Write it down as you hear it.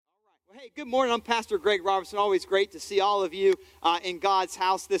Hey, good morning. I'm Pastor Greg Robertson. Always great to see all of you in God's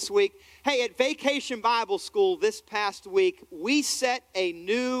house this week. Hey, at Vacation Bible School this past week, we set a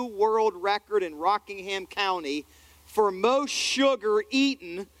new world record in Rockingham County for most sugar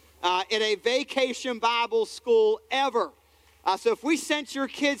eaten in a Vacation Bible School ever. So if we sent your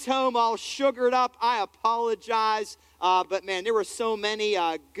kids home all sugared up, I apologize. But man, there were so many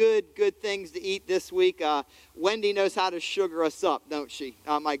good things to eat this week. Wendy knows how to sugar us up, don't she?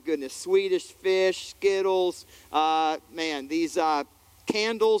 Oh my goodness, Swedish fish, Skittles. Man, these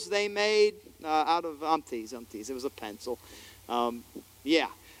candles they made out of, I'm teasing. It was a pencil. Yeah.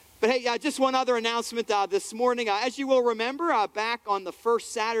 But hey, just one other announcement this morning. As you will remember, back on the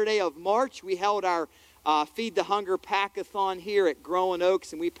first Saturday of March, we held our Feed the Hunger Pack-a-thon here at Growing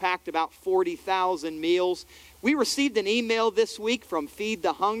Oaks, and we packed about 40,000 meals. We received an email this week from Feed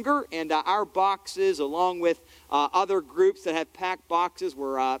the Hunger, and our boxes, along with other groups that have packed boxes,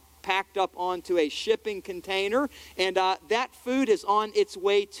 were packed up onto a shipping container, and that food is on its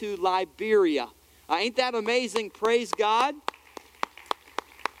way to Liberia. Ain't that amazing? Praise God.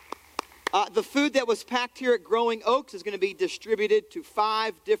 The food that was packed here at Growing Oaks is going to be distributed to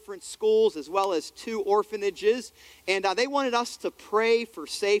 5 different schools as well as 2 orphanages. And they wanted us to pray for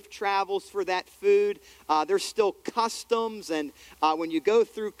safe travels for that food. There's still customs, and when you go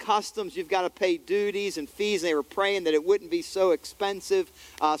through customs, you've got to pay duties and fees. And they were praying that it wouldn't be so expensive.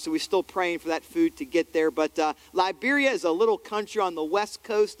 So we're still praying for that food to get there. But Liberia is a little country on the west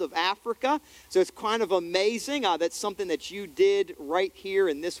coast of Africa. So it's kind of amazing. That's something that you did right here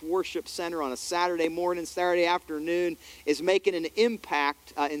in this worship center on a Saturday morning, Saturday afternoon, is making an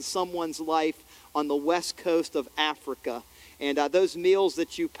impact in someone's life on the west coast of Africa. And those meals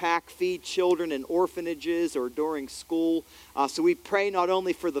that you pack feed children in orphanages or during school. So we pray not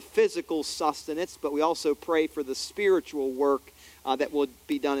only for the physical sustenance, but we also pray for the spiritual work that will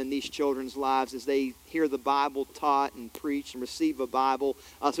be done in these children's lives as they hear the Bible taught and preached and receive a Bible.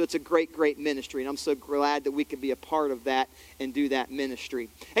 So it's a great ministry, and I'm so glad that we can be a part of that and do that ministry.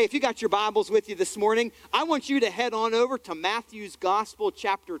 Hey, if you got your Bibles with you this morning, I want you to head on over to Matthew's Gospel,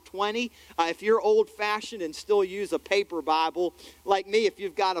 chapter 20. If you're old-fashioned and still use a paper Bible, like me, if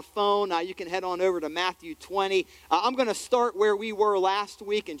you've got a phone, you can head on over to Matthew 20. I'm going to start where we were last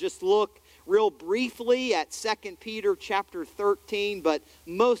week and just look real briefly at 2 Peter chapter 13, but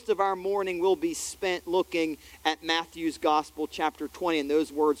most of our morning will be spent looking at Matthew's Gospel chapter 20, and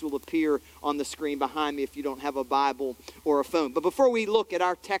those words will appear on the screen behind me if you don't have a Bible or a phone. But before we look at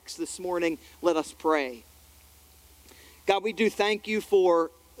our text this morning, let us pray. God, we do thank you for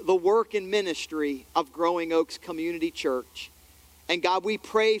the work and ministry of Growing Oaks Community Church. And God, we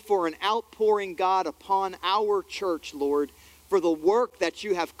pray for an outpouring, God, upon our church, Lord, for the work that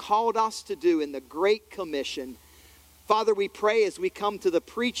you have called us to do in the Great Commission. Father, we pray as we come to the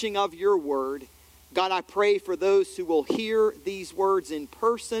preaching of your word, God, I pray for those who will hear these words in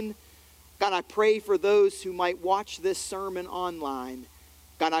person. God, I pray for those who might watch this sermon online.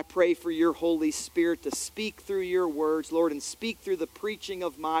 God, I pray for your Holy Spirit to speak through your words, Lord, and speak through the preaching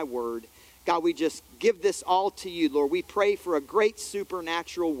of my word. God, we just give this all to you, Lord. We pray for a great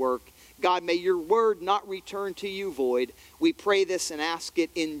supernatural work. God, may your word not return to you void. We pray this and ask it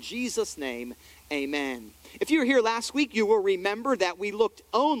in Jesus' name. Amen. If you were here last week, you will remember that we looked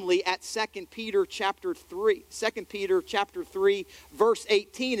only at 2 Peter chapter 3. 2 Peter chapter 3, verse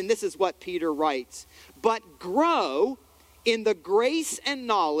 18, and this is what Peter writes. But grow in the grace and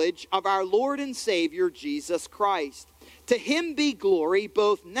knowledge of our Lord and Savior, Jesus Christ. To him be glory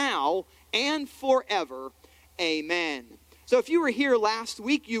both now and forever. Amen. So if you were here last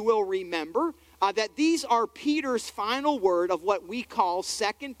week, you will remember that these are Peter's final word of what we call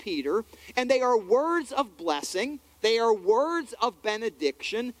 2 Peter. And they are words of blessing. They are words of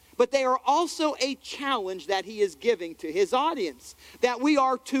benediction. But they are also a challenge that he is giving to his audience. That we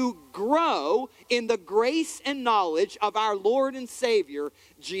are to grow in the grace and knowledge of our Lord and Savior,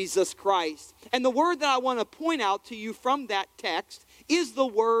 Jesus Christ. And the word that I want to point out to you from that text is the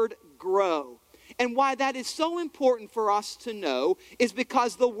word grow. And why that is so important for us to know is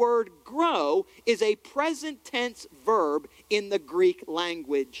because the word grow is a present tense verb in the Greek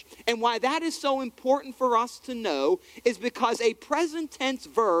language. And why that is so important for us to know is because a present tense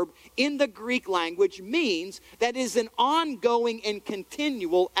verb in the Greek language means that it is an ongoing and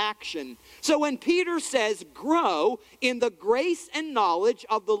continual action. So when Peter says grow in the grace and knowledge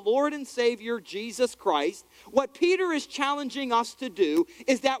of the Lord and Savior Jesus Christ, what Peter is challenging us to do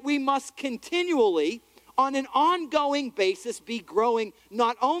is that we must continually, on an ongoing basis, be growing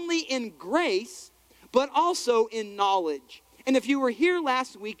not only in grace, but also in knowledge. And if you were here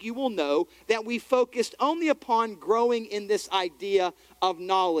last week, you will know that we focused only upon growing in this idea of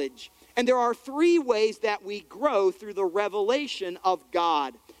knowledge. And there are three ways that we grow through the revelation of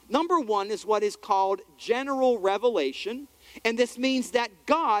God. Number one is what is called general revelation. And this means that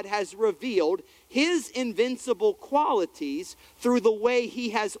God has revealed his invincible qualities through the way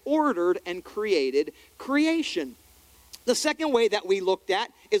he has ordered and created creation. The second way that we looked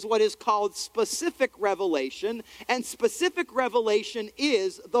at is what is called specific revelation. And specific revelation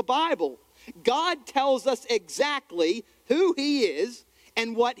is the Bible. God tells us exactly who he is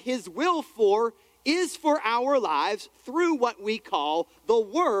and what his will is for our lives through what we call the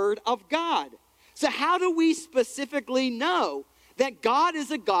Word of God. So how do we specifically know that God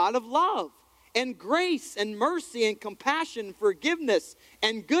is a God of love and grace and mercy and compassion, forgiveness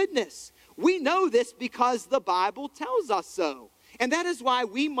and goodness? We know this because the Bible tells us so. And that is why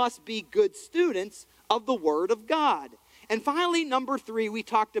we must be good students of the Word of God. And finally, number three, we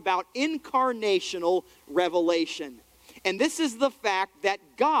talked about incarnational revelation. And this is the fact that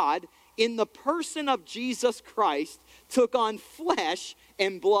God, in the person of Jesus Christ, took on flesh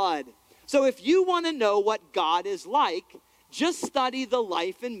and blood. So if you want to know what God is like, just study the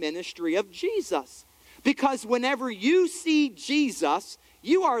life and ministry of Jesus. Because whenever you see Jesus,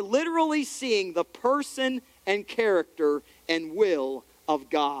 you are literally seeing the person and character and will of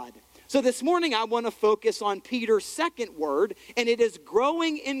God. So this morning I want to focus on Peter's second word, and it is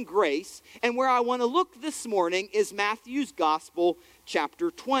growing in grace. And where I want to look this morning is Matthew's Gospel,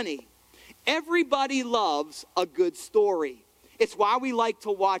 chapter 20. Everybody loves a good story. It's why we like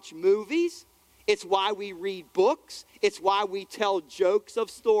to watch movies. It's why we read books. It's why we tell jokes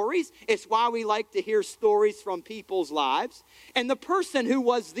of stories. It's why we like to hear stories from people's lives. And the person who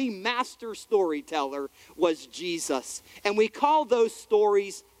was the master storyteller was Jesus. And we call those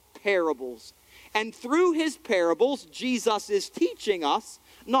stories parables. And through his parables, Jesus is teaching us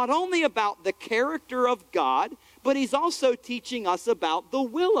not only about the character of God, but he's also teaching us about the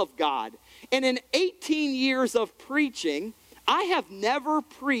will of God. And in 18 years of preaching, I have never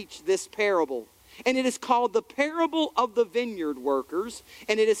preached this parable. And it is called the parable of the vineyard workers.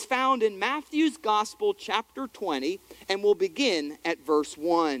 And it is found in Matthew's Gospel, chapter 20. And we'll begin at verse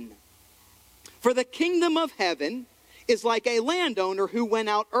 1. For the kingdom of heaven is like a landowner who went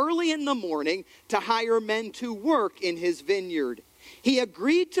out early in the morning to hire men to work in his vineyard. He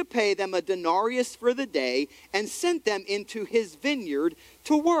agreed to pay them a denarius for the day and sent them into his vineyard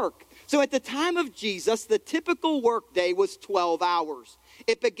to work. So at the time of Jesus, the typical workday was 12 hours.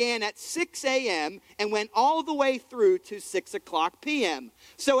 It began at 6 a.m. and went all the way through to 6 o'clock p.m.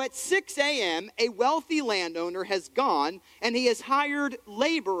 So at 6 a.m., a wealthy landowner has gone and he has hired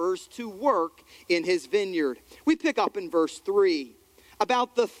laborers to work in his vineyard. We pick up in verse 3.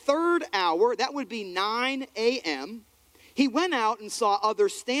 About the third hour, that would be 9 a.m., he went out and saw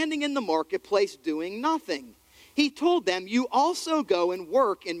others standing in the marketplace doing nothing. He told them, "You also go and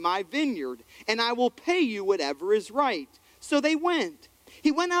work in my vineyard, and I will pay you whatever is right." So they went. He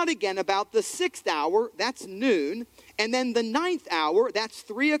went out again about the 6th hour, that's noon, and then the 9th hour, that's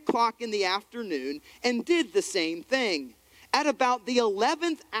 3 o'clock in the afternoon, and did the same thing. At about the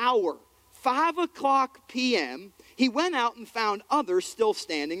 11th hour, 5 o'clock p.m., he went out and found others still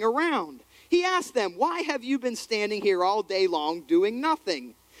standing around. He asked them, "Why have you been standing here all day long doing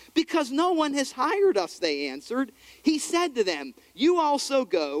nothing?" "Because no one has hired us," they answered. He said to them, "You also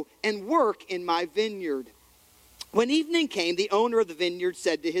go and work in my vineyard." When evening came, the owner of the vineyard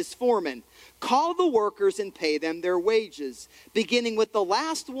said to his foreman, "Call the workers and pay them their wages, beginning with the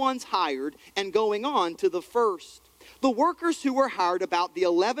last ones hired and going on to the first." The workers who were hired about the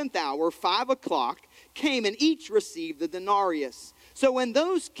 11th hour, 5 o'clock, came and each received the denarius. So when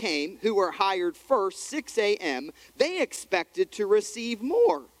those came who were hired first, 6 a.m., they expected to receive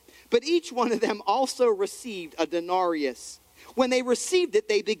more. But each one of them also received a denarius. When they received it,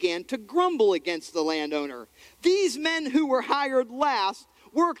 they began to grumble against the landowner. "These men who were hired last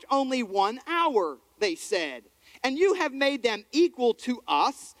worked only 1 hour," they said, "and you have made them equal to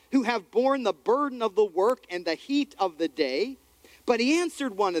us who have borne the burden of the work and the heat of the day." But he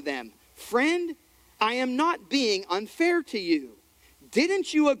answered one of them, "Friend, I am not being unfair to you.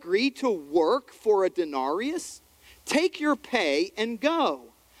 Didn't you agree to work for a denarius? Take your pay and go.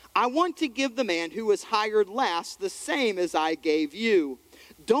 I want to give the man who was hired last the same as I gave you.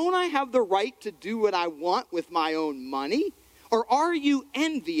 Don't I have the right to do what I want with my own money? Or are you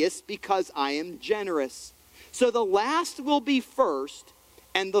envious because I am generous? So the last will be first,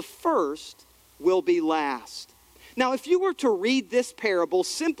 and the first will be last." Now, if you were to read this parable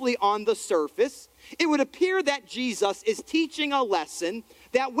simply on the surface, it would appear that Jesus is teaching a lesson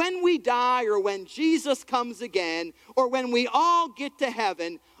that when we die or when Jesus comes again or when we all get to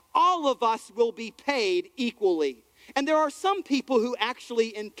heaven, all of us will be paid equally. And there are some people who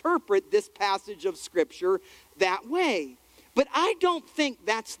actually interpret this passage of Scripture that way. But I don't think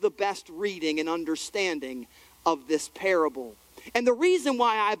that's the best reading and understanding of this parable. And the reason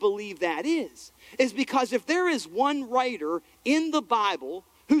why I believe that is because if there is one writer in the Bible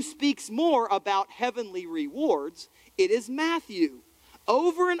who speaks more about heavenly rewards, it is Matthew.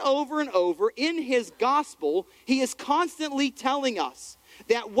 Over and over and over in his gospel, he is constantly telling us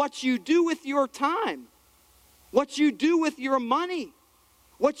that what you do with your time, what you do with your money,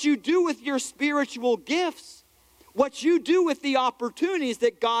 what you do with your spiritual gifts, what you do with the opportunities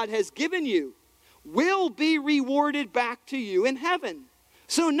that God has given you will be rewarded back to you in heaven.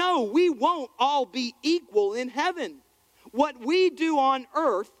 So no, we won't all be equal in heaven. What we do on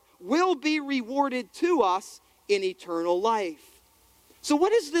earth will be rewarded to us in eternal life. So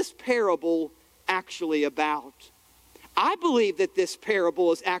what is this parable actually about? I believe that this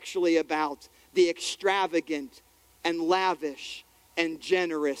parable is actually about the extravagant and lavish and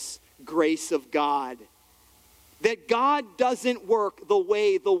generous grace of God. That God doesn't work the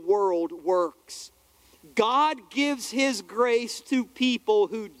way the world works. God gives his grace to people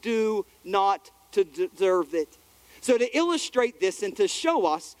who do not deserve it. So to illustrate this and to show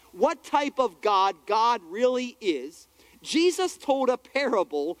us what type of God God really is, Jesus told a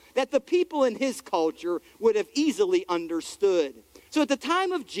parable that the people in his culture would have easily understood. So at the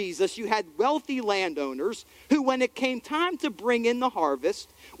time of Jesus, you had wealthy landowners who, when it came time to bring in the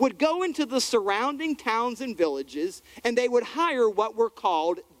harvest, would go into the surrounding towns and villages, and they would hire what were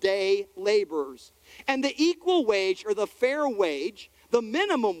called day laborers. And the equal wage, or the fair wage, the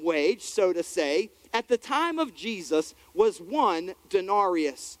minimum wage, so to say, at the time of Jesus was 1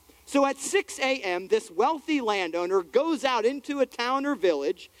 denarius. So at 6 a.m., this wealthy landowner goes out into a town or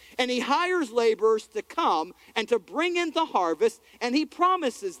village, and he hires laborers to come and to bring in the harvest, and he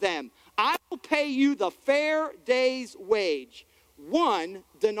promises them, I will pay you the fair day's wage, 1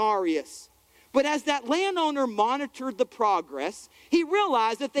 denarius. But as that landowner monitored the progress, he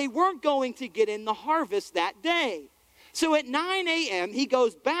realized that they weren't going to get in the harvest that day. So at 9 a.m., he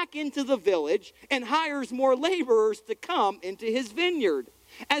goes back into the village and hires more laborers to come into his vineyard.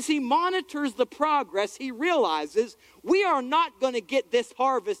 As he monitors the progress, he realizes we are not going to get this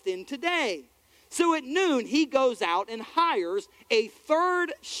harvest in today. So at noon, he goes out and hires a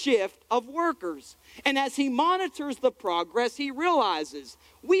third shift of workers. And as he monitors the progress, he realizes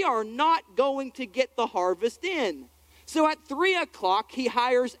we are not going to get the harvest in. So at 3 o'clock, he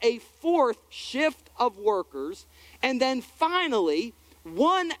hires a fourth shift of workers. And then finally,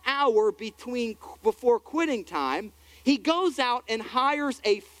 1 hour before quitting time, he goes out and hires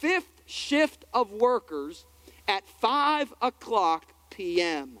a fifth shift of workers at 5 o'clock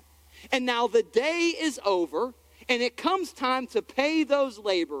p.m. And now the day is over, and it comes time to pay those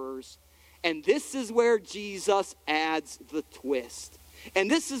laborers. And this is where Jesus adds the twist. And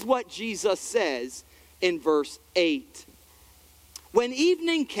this is what Jesus says in verse 8. When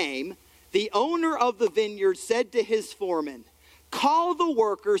evening came, the owner of the vineyard said to his foreman, call the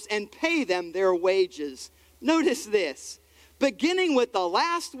workers and pay them their wages. Notice this, beginning with the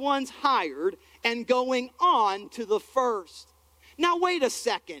last ones hired and going on to the first. Now wait a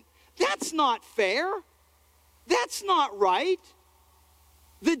second, that's not fair. That's not right.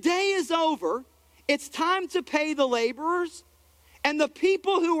 The day is over. It's time to pay the laborers. And the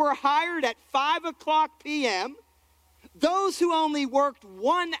people who were hired at 5 o'clock p.m., those who only worked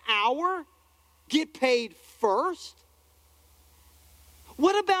 1 hour, get paid first.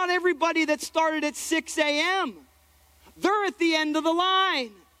 What about everybody that started at 6 a.m.? They're at the end of the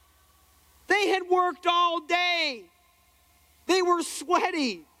line. They had worked all day. They were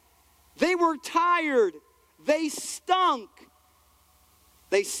sweaty. They were tired. They stunk.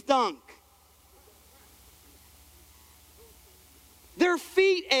 They stunk. Their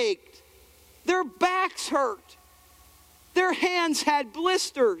feet ached. Their backs hurt. Their hands had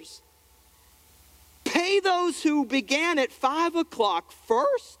blisters. Pay those who began at 5 o'clock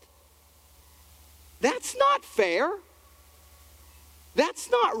first? That's not fair. That's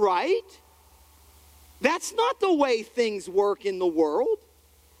not right. That's not the way things work in the world.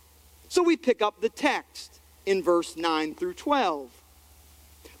 So we pick up the text in verse 9 through 12.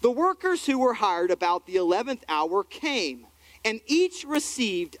 The workers who were hired about the 11th hour came, and each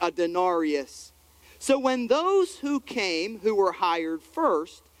received a denarius. So when those who came, who were hired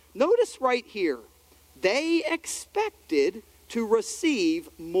first, notice right here, they expected to receive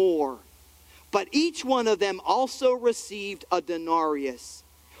more. But each one of them also received a denarius.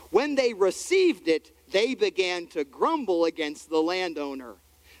 When they received it, they began to grumble against the landowner.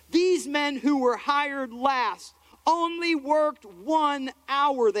 These men who were hired last only worked 1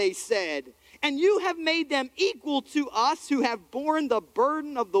 hour, they said. And you have made them equal to us who have borne the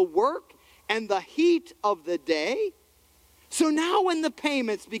burden of the work and the heat of the day. So now when the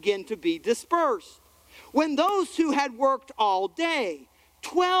payments begin to be dispersed, when those who had worked all day,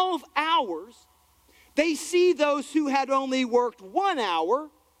 12 hours, they see those who had only worked 1 hour,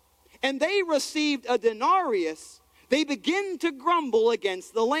 and they received a denarius, they begin to grumble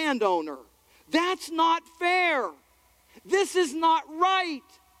against the landowner. That's not fair. This is not right.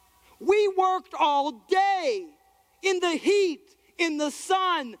 We worked all day in the heat, in the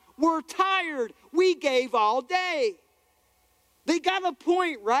sun. We're tired. We gave all day. They got a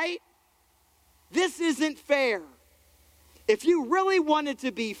point, right? This isn't fair. If you really wanted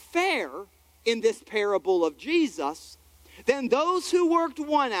to be fair in this parable of Jesus, then those who worked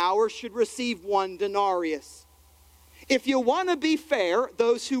 1 hour should receive 1 denarius. If you want to be fair,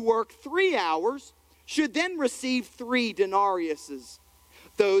 those who work 3 hours should then receive 3 denariuses.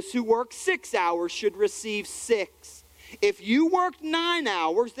 Those who work 6 hours should receive 6. If you worked 9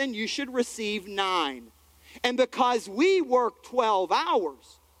 hours, then you should receive 9. And because we work 12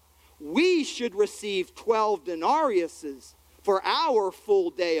 hours, we should receive 12 denariuses for our full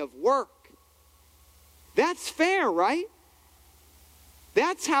day of work. That's fair, right?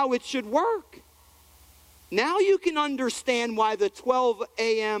 That's how it should work. Now you can understand why the 12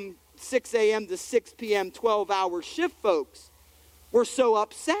 a.m., 6 a.m. to 6 p.m. 12-hour shift folks were so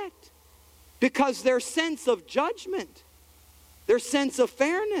upset. Because their sense of judgment, their sense of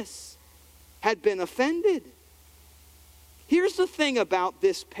fairness had been offended. Here's the thing about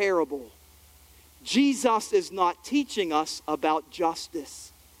this parable. Jesus is not teaching us about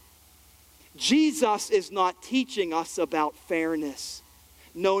justice. Jesus is not teaching us about fairness.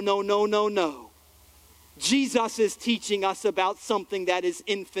 No, no, no, no, no. Jesus is teaching us about something that is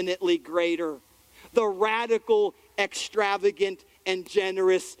infinitely greater. The radical, extravagant, and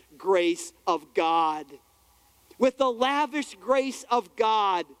generous grace of God. With the lavish grace of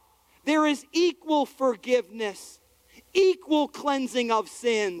God, there is equal forgiveness, equal cleansing of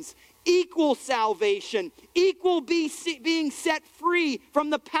sins, equal salvation, equal being set free from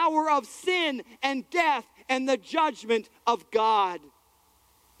the power of sin and death and the judgment of God.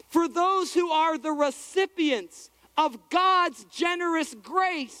 For those who are the recipients of God's generous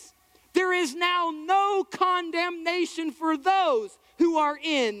grace, there is now no condemnation for those who are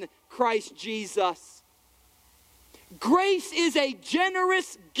in Christ Jesus. Grace is a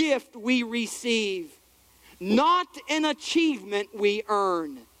generous gift we receive, not an achievement we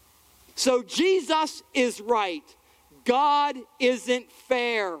earn. So Jesus is right. God isn't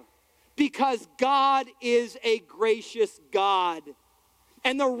fair because God is a gracious God.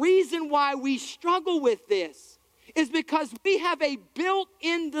 And the reason why we struggle with this is because we have a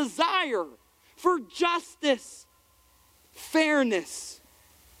built-in desire for justice, fairness,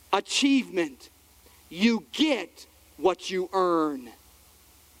 achievement. You get what you earn.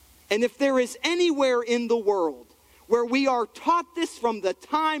 And if there is anywhere in the world where we are taught this from the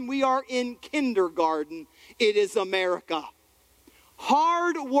time we are in kindergarten, it is America.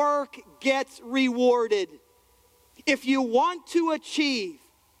 Hard work gets rewarded. If you want to achieve,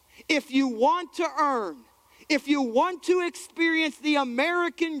 if you want to earn, if you want to experience the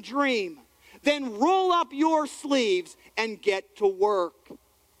American dream, then roll up your sleeves and get to work.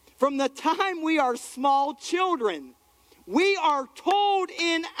 From the time we are small children, we are told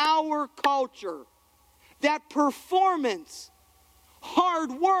in our culture that performance,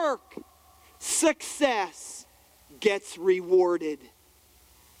 hard work, success gets rewarded.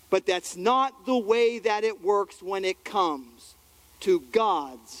 But that's not the way that it works when it comes to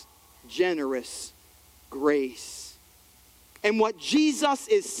God's generous grace. And what Jesus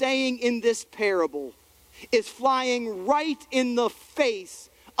is saying in this parable is flying right in the face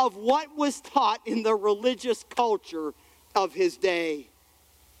of what was taught in the religious culture of his day.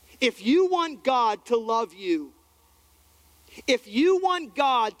 If you want God to love you, if you want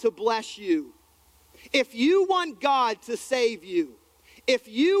God to bless you, if you want God to save you, if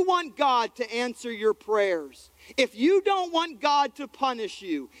you want God to answer your prayers, if you don't want God to punish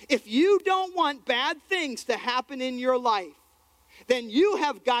you, if you don't want bad things to happen in your life, then you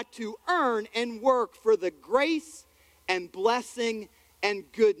have got to earn and work for the grace and blessing and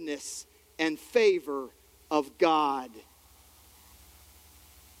goodness and favor of God.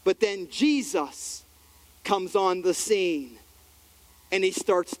 But then Jesus comes on the scene and he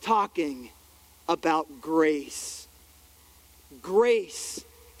starts talking about grace. Grace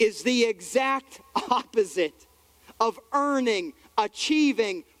is the exact opposite of earning,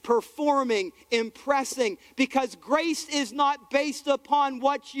 achieving, performing, impressing, because grace is not based upon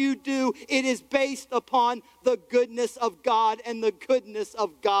what you do. It is based upon the goodness of God and the goodness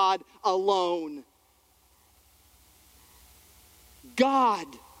of God alone. God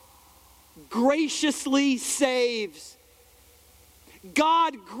graciously saves.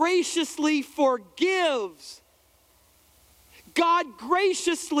 God graciously forgives. God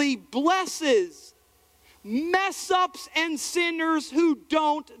graciously blesses mess-ups and sinners who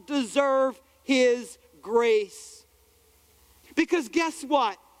don't deserve His grace. Because guess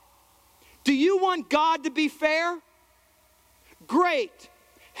what? Do you want God to be fair? Great.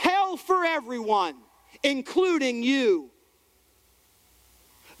 Hell for everyone, including you.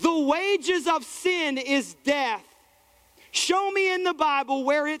 The wages of sin is death. Show me in the Bible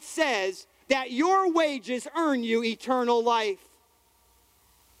where it says that your wages earn you eternal life.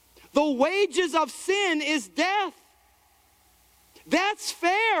 The wages of sin is death. That's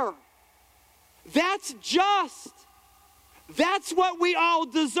fair. That's just. That's what we all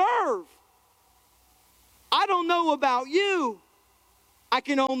deserve. I don't know about you. I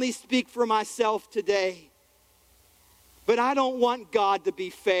can only speak for myself today. But I don't want God to be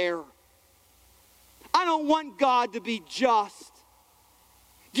fair. I don't want God to be just.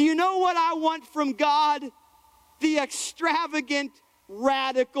 Do you know what I want from God? The extravagant,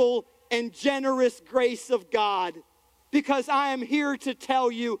 radical, and generous grace of God. Because I am here to tell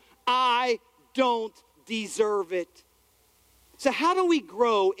you, I don't deserve it. So how do we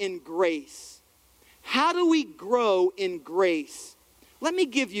grow in grace? How do we grow in grace? Let me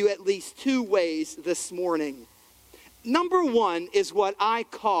give you at least 2 ways this morning. Number 1 is what I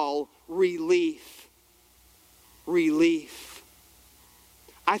call relief. Relief.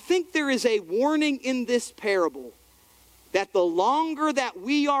 I think there is a warning in this parable that the longer that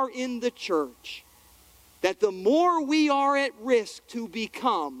we are in the church, that the more we are at risk to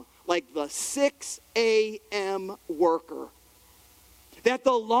become like the 6 a.m. worker. That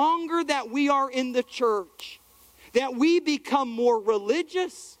the longer that we are in the church, that we become more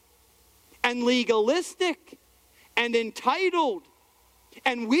religious and legalistic and entitled.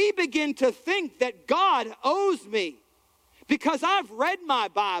 And we begin to think that God owes me because I've read my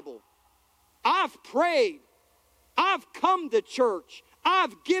Bible. I've prayed. I've come to church.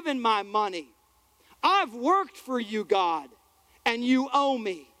 I've given my money. I've worked for you, God, and you owe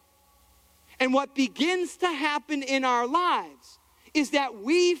me. And what begins to happen in our lives is that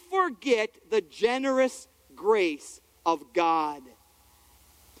we forget the generous grace of God.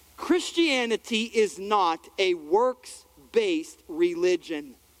 Christianity is not a works-based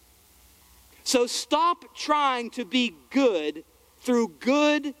religion. So stop trying to be good through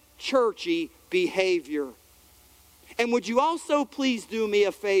good churchy behavior. And would you also please do me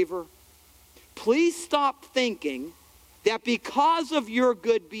a favor? Please stop thinking that because of your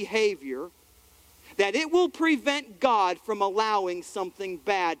good behavior, that it will prevent God from allowing something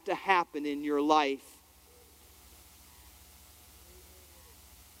bad to happen in your life.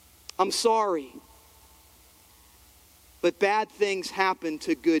 I'm sorry, but bad things happen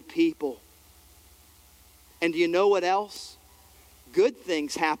to good people. And do you know what else? Good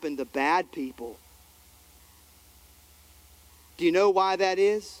things happen to bad people. Do you know why that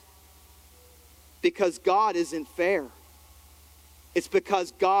is? Because God isn't fair. It's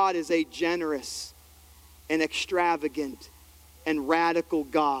because God is a generous and extravagant and radical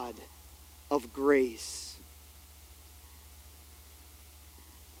God of grace.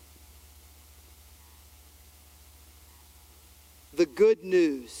 The good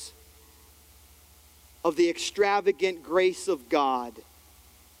news of the extravagant grace of God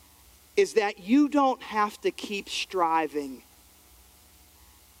is that you don't have to keep striving.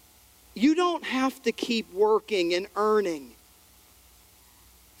 You don't have to keep working and earning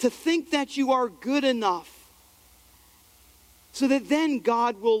to think that you are good enough so that then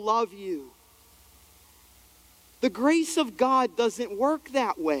God will love you. The grace of God doesn't work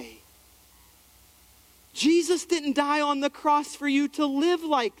that way. Jesus didn't die on the cross for you to live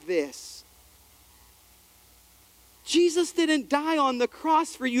like this. Jesus didn't die on the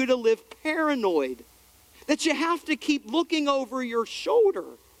cross for you to live paranoid, that you have to keep looking over your shoulder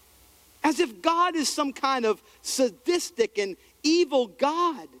as if God is some kind of sadistic and evil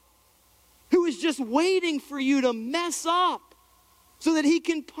God who is just waiting for you to mess up so that he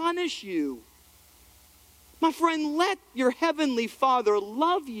can punish you. My friend, let your heavenly Father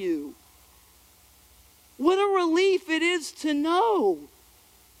love you. What a relief it is to know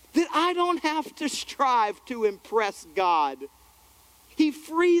that I don't have to strive to impress God. He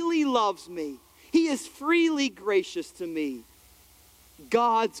freely loves me. He is freely gracious to me.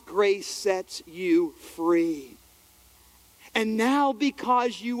 God's grace sets you free. And now,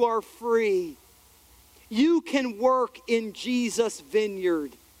 because you are free, you can work in Jesus'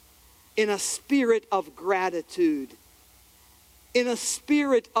 vineyard in a spirit of gratitude, in a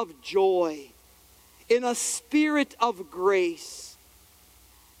spirit of joy, in a spirit of grace,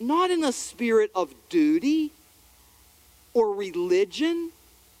 not in a spirit of duty or religion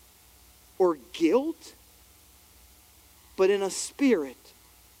or guilt, but in a spirit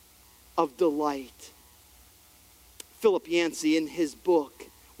of delight. Philip Yancey, in his book,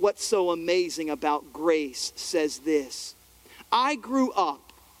 What's So Amazing About Grace, says this: I grew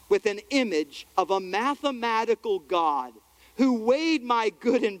up with an image of a mathematical God who weighed my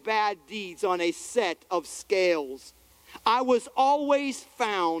good and bad deeds on a set of scales. I was always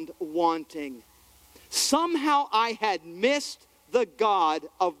found wanting. Somehow I had missed the God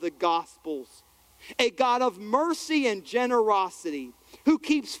of the Gospels, a God of mercy and generosity who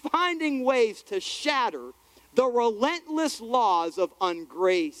keeps finding ways to shatter the relentless laws of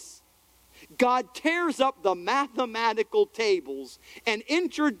ungrace. God tears up the mathematical tables and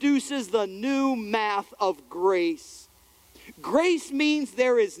introduces the new math of grace. Grace means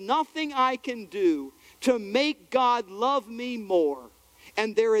there is nothing I can do to make God love me more,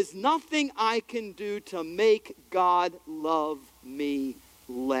 and there is nothing I can do to make God love me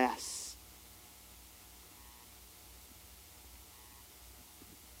less.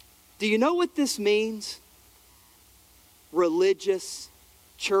 Do you know what this means? Religious,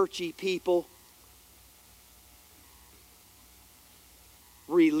 churchy people.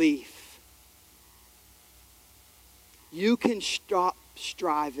 Relief. You can stop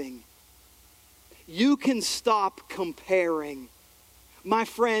striving. You can stop comparing. My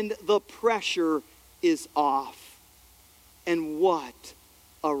friend, the pressure is off. And what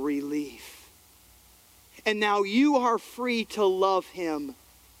a relief. And now you are free to love him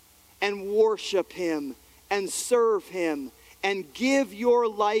and worship him and serve him and give your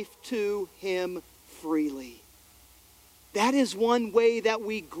life to him freely. That is one way that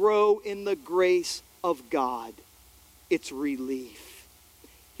we grow in the grace of God. It's relief.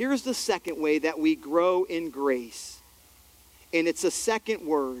 Here's the second way that we grow in grace. And it's a second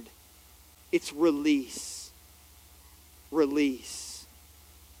word. It's release. Release.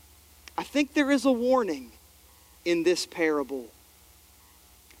 I think there is a warning in this parable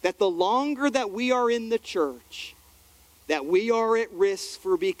that the longer that we are in the church, that we are at risk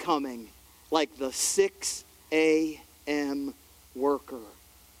for becoming like the 6 a.m. worker.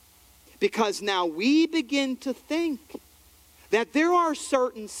 Because now we begin to think that there are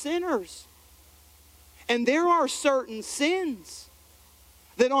certain sinners and there are certain sins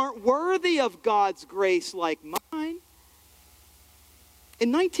that aren't worthy of God's grace like mine.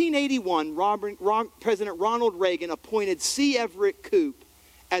 In 1981, President Ronald Reagan appointed C. Everett Koop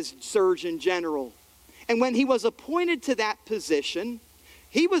as Surgeon General. And when he was appointed to that position,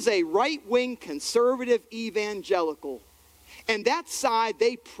 he was a right-wing conservative evangelical. And that side,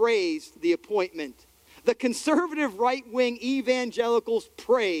 they praised the appointment. The conservative right-wing evangelicals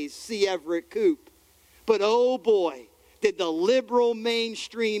praised C. Everett Koop. But oh boy, did the liberal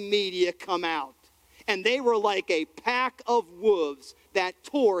mainstream media come out. And they were like a pack of wolves that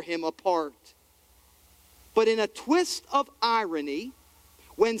tore him apart. But in a twist of irony,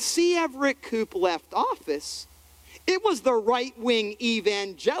 when C. Everett Koop left office, it was the right-wing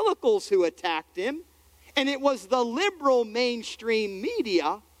evangelicals who attacked him, and it was the liberal mainstream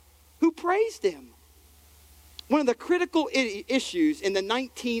media who praised him. One of the critical issues in the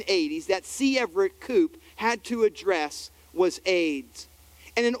 1980s that C. Everett Koop had to address was AIDS.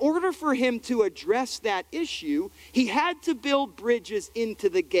 And in order for him to address that issue, he had to build bridges into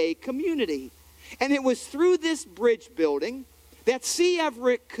the gay community. And it was through this bridge building that C.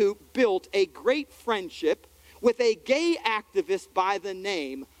 Everett Koop built a great friendship with a gay activist by the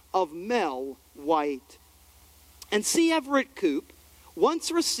name of Mel White. And C. Everett Koop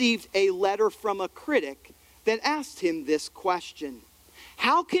once received a letter from a critic that asked him this question: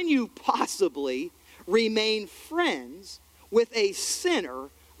 how can you possibly remain friends with a sinner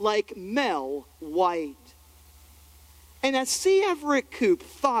like Mel White? And as C. Everett Koop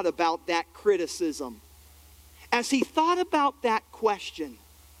thought about that criticism, as he thought about that question,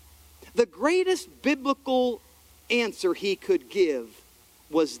 the greatest biblical answer he could give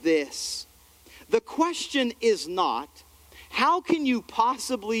was this. The question is not, how can you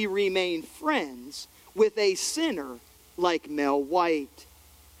possibly remain friends with a sinner like Mel White?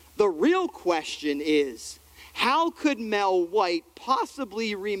 The real question is, how could Mel White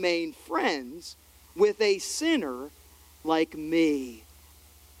possibly remain friends with a sinner like me?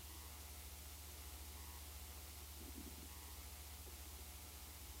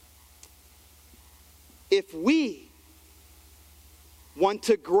 if we want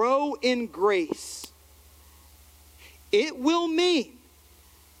to grow in grace, it will mean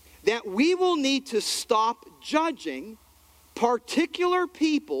that we will need to stop judging particular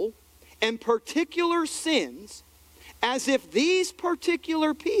people and particular sins as if these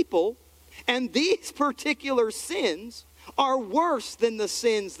particular people and these particular sins are worse than the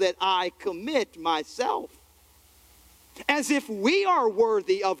sins that I commit myself. As if we are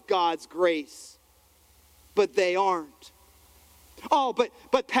worthy of God's grace, but they aren't. Oh,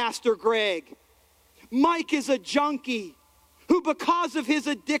 but Pastor Greg, Mike is a junkie who because of his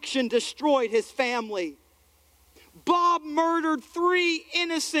addiction destroyed his family. Bob murdered 3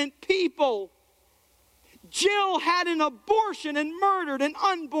 innocent people. Jill had an abortion and murdered an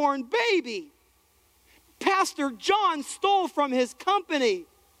unborn baby. Pastor John stole from his company.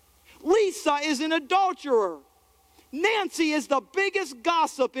 Lisa is an adulterer. Nancy is the biggest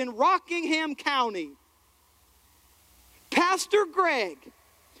gossip in Rockingham County. Pastor Greg,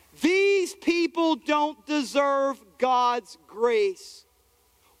 these people don't deserve God's grace.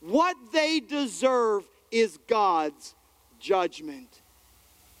 What they deserve is God's judgment.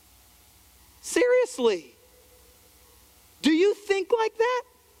 Seriously, do you think like that?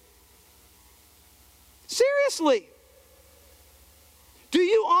 Seriously, do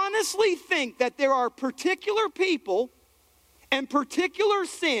you honestly think that there are particular people and particular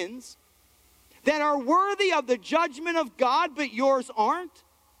sins that are worthy of the judgment of God, but yours aren't?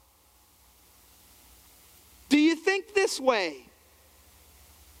 Do you think this way?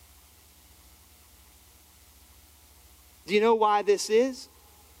 Do you know why this is?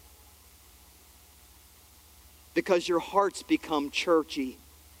 Because your hearts become churchy.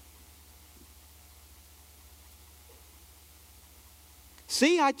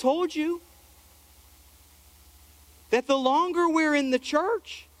 See, I told you that the longer we're in the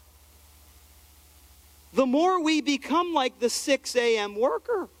church, the more we become like the 6 a.m.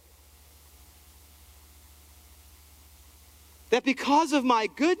 worker. That because of my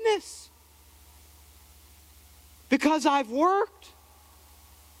goodness, because I've worked,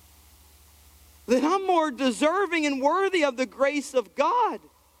 that I'm more deserving and worthy of the grace of God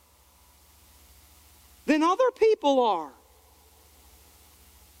than other people are.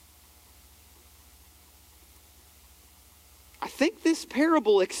 I think this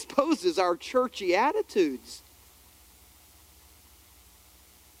parable exposes our churchy attitudes.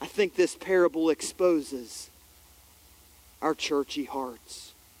 I think this parable exposes our churchy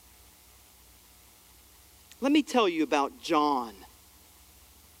hearts. Let me tell you about John.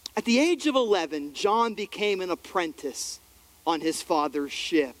 At the age of 11, John became an apprentice on his father's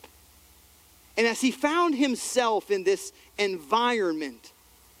ship. And as he found himself in this environment,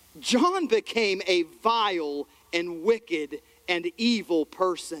 John became a vile and wicked and evil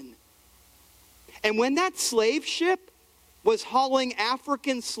person. And when that slave ship was hauling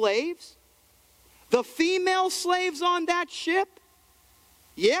African slaves, the female slaves on that ship,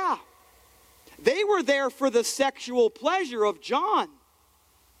 yeah, they were there for the sexual pleasure of John.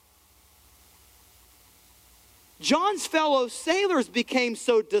 John's fellow sailors became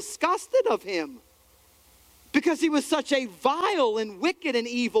so disgusted of him because he was such a vile and wicked and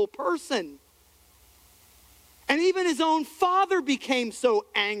evil person. And even his own father became so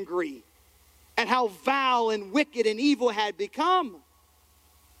angry at how vile and wicked and evil had become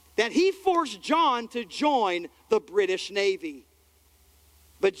that he forced John to join the British Navy.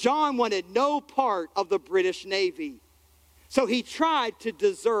 But John wanted no part of the British Navy, so he tried to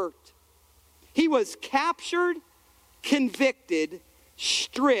desert. He was captured, convicted,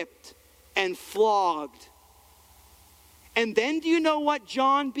 stripped, and flogged. And then do you know what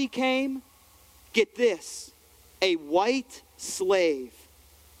John became? Get this, a white slave.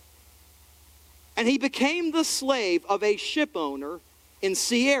 And he became the slave of a ship owner in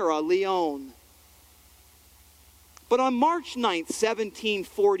Sierra Leone. But on March 9th,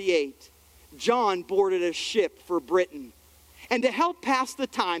 1748, John boarded a ship for Britain. And to help pass the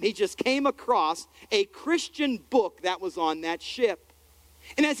time, he just came across a Christian book that was on that ship.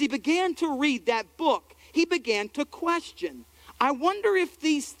 And as he began to read that book, he began to question, I wonder if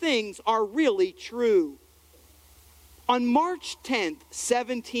these things are really true. On March 10th,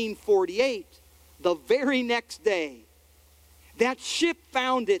 1748, the very next day, that ship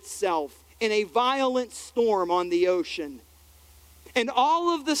found itself in a violent storm on the ocean. And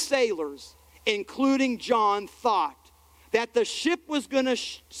all of the sailors, including John, thought that the ship was going to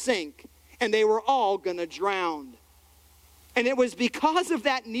sink and they were all going to drown. And it was because of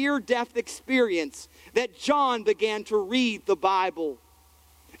that near-death experience that John began to read the Bible.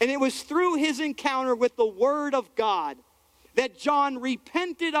 And it was through his encounter with the Word of God that John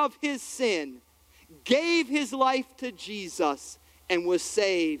repented of his sin, gave his life to Jesus, and was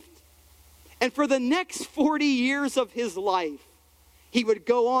saved. And for the next 40 years of his life, he would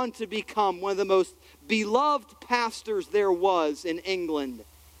go on to become one of the most beloved pastors there was in England.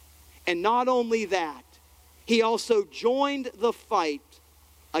 And not only that, he also joined the fight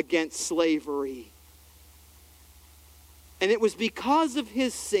against slavery. And it was because of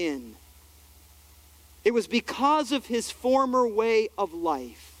his sin, it was because of his former way of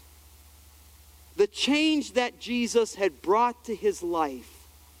life, the change that Jesus had brought to his life,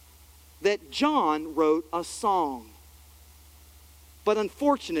 that John wrote a song. But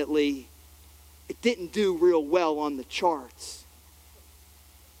unfortunately, it didn't do real well on the charts.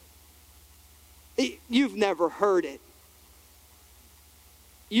 You've never heard it.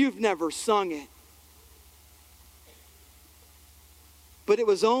 You've never sung it. But it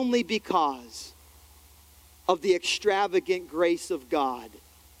was only because of the extravagant grace of God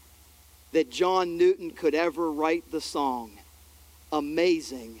that John Newton could ever write the song,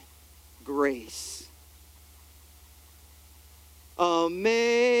 Amazing Grace.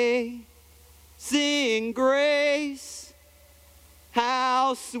 Amazing grace,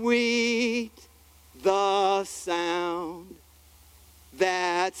 how sweet the sound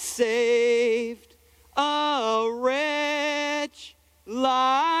that saved a wretch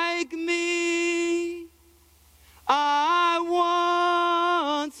like me. I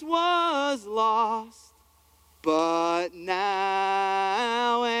once was lost, but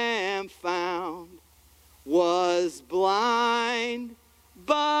now am found. Was blind,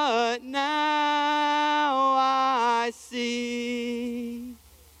 but now I see.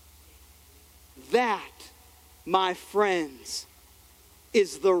 That, my friends,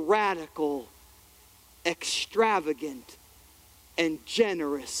 is the radical, extravagant, and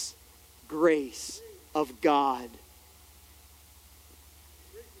generous grace of God.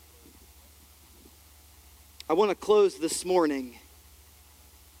 I want to close this morning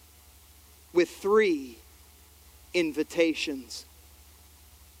with 3 invitations.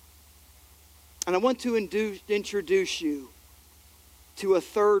 And I want to introduce you to a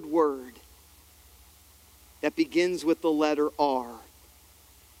third word that begins with the letter R.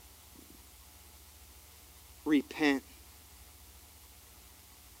 Repent.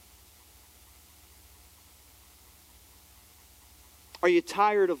 Are you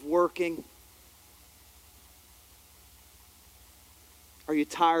tired of working? Are you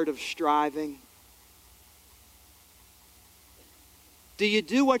tired of striving? Do you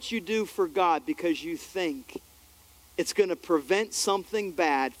do what you do for God because you think it's going to prevent something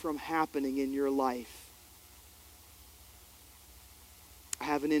bad from happening in your life? I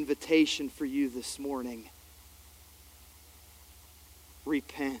have an invitation for you this morning.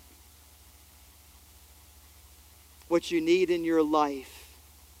 Repent. What you need in your life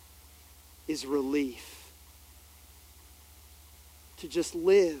is relief. To just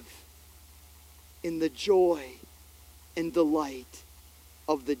live in the joy and delight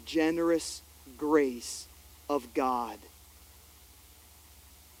of the generous grace of God.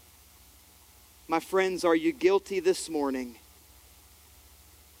 My friends, are you guilty this morning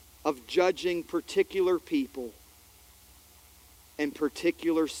of judging particular people and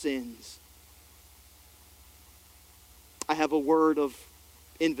particular sins? I have a word of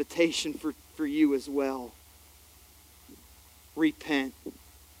invitation for you as well. Repent.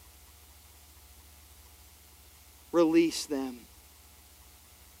 Release them.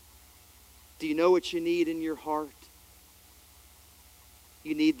 Do you know what you need in your heart?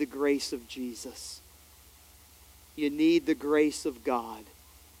 You need the grace of Jesus. You need the grace of God.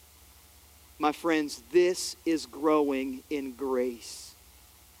 My friends, this is growing in grace.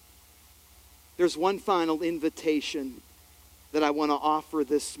 There's one final invitation that I want to offer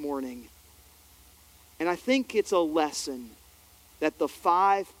this morning. And I think it's a lesson that the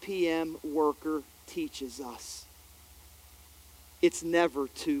 5 p.m. worker teaches us. It's never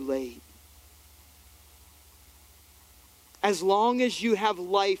too late. As long as you have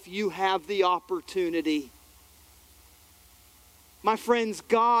life, you have the opportunity. My friends,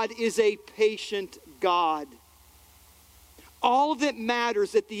 God is a patient God. All that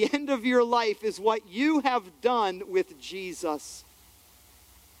matters at the end of your life is what you have done with Jesus.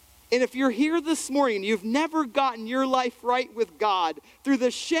 And if you're here this morning and you've never gotten your life right with God through the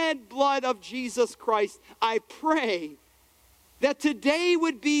shed blood of Jesus Christ, I pray that today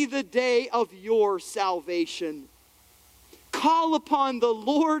would be the day of your salvation. Call upon the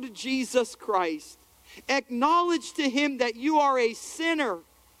Lord Jesus Christ. Acknowledge to Him that you are a sinner,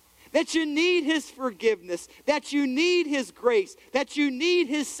 that you need His forgiveness, that you need His grace, that you need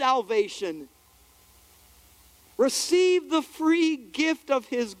His salvation. Receive the free gift of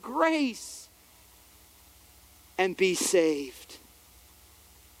His grace. and be saved.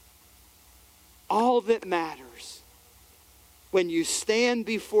 All that matters when you stand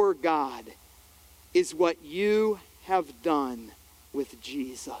before God is what you have done with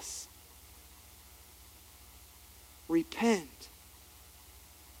Jesus. Repent.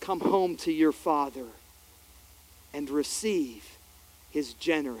 Come home to your Father and receive His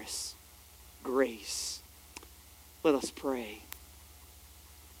generous grace. Let us pray.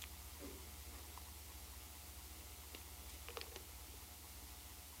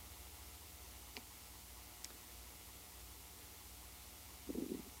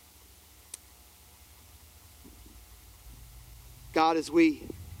 God, as we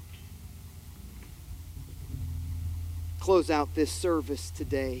close out this service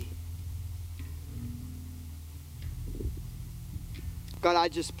today, God, I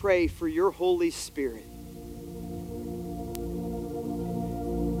just pray for your Holy Spirit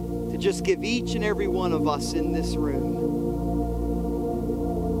to just give each and every one of us in this room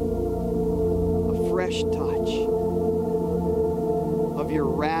a fresh touch of your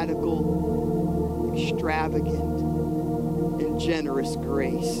radical, extravagant, and generous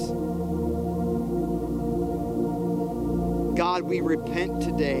grace. God, we repent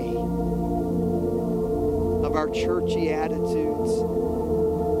today of our churchy attitudes,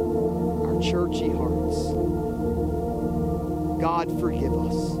 our churchy hearts. God, forgive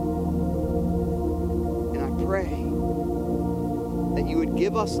us. And I pray that you would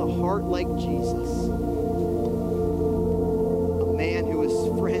give us a heart like Jesus, a man who is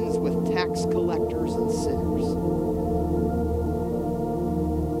friends with tax collectors and sinners.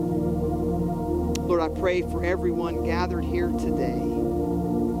 Lord, I pray for everyone gathered here today.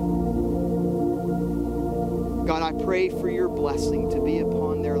 God, I pray for your blessing to be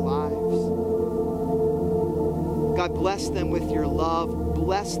upon their lives. God, bless them with your love.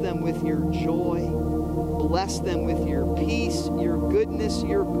 Bless them with your joy. Bless them with your peace, your goodness,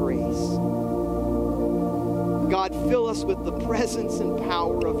 your grace. God, fill us with the presence and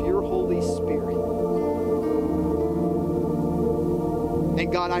power of your Holy Spirit. And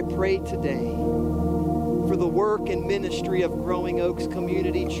God, I pray today for the work and ministry of Growing Oaks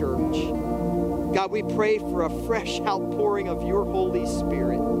Community Church. God, we pray for a fresh outpouring of your Holy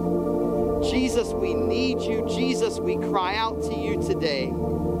Spirit. Jesus, we need you. Jesus, we cry out to you today.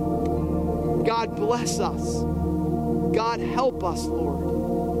 God, bless us. God, help us,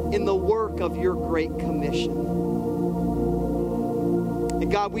 Lord, in the work of your great commission. And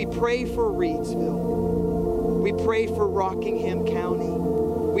God, we pray for Reidsville. We pray for Rockingham County.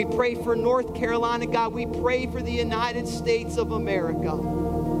 We pray for North Carolina. God, we pray for the United States of America.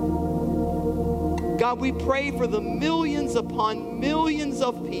 God, we pray for the millions upon millions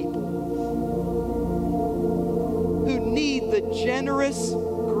of people who need the generous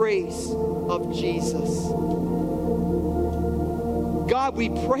grace of Jesus. God, we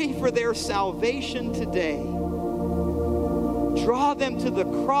pray for their salvation today. Draw them to the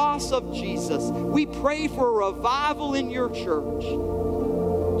cross of Jesus. We pray for a revival in your church.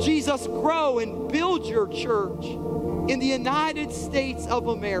 Jesus, grow and build your church in the United States of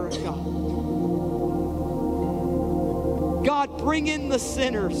America. God, bring in the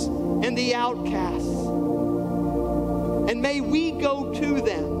sinners and the outcasts. And may we go to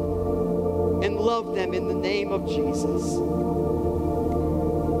them and love them in the name of Jesus.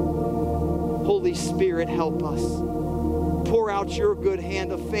 Holy Spirit, help us. Pour out your good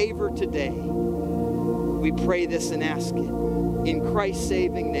hand of favor today. We pray this and ask it in Christ's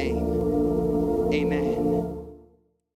saving name. Amen.